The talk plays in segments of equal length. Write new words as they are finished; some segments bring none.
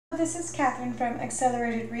this is Catherine from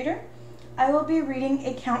Accelerated Reader. I will be reading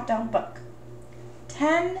a countdown book,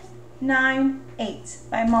 10, 9, 8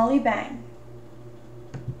 by Molly Bang.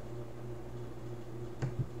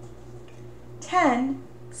 10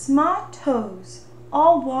 small toes,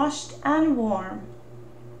 all washed and warm.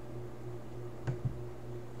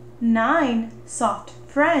 9 soft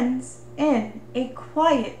friends in a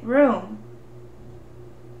quiet room.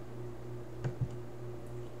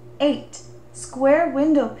 8 square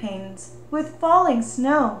window panes with falling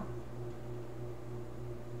snow.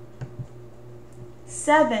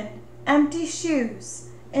 7 empty shoes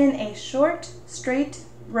in a short, straight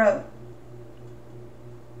row.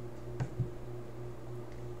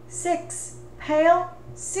 6 pale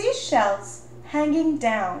seashells hanging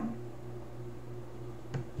down.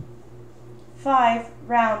 5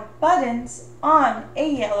 round buttons on a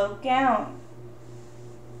yellow gown.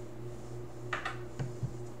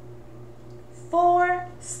 4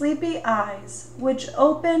 sleepy eyes which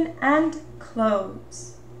open and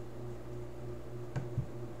close.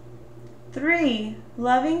 3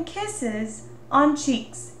 loving kisses on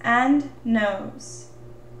cheeks and nose.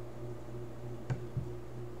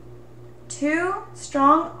 2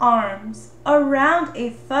 strong arms around a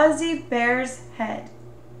fuzzy bear's head.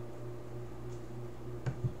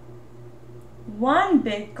 1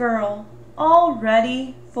 big girl all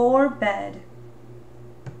ready for bed.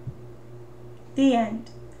 The end.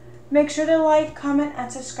 Make sure to like, comment, and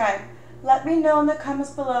subscribe. Let me know in the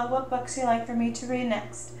comments below what books you'd like for me to read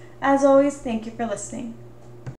next. As always, thank you for listening.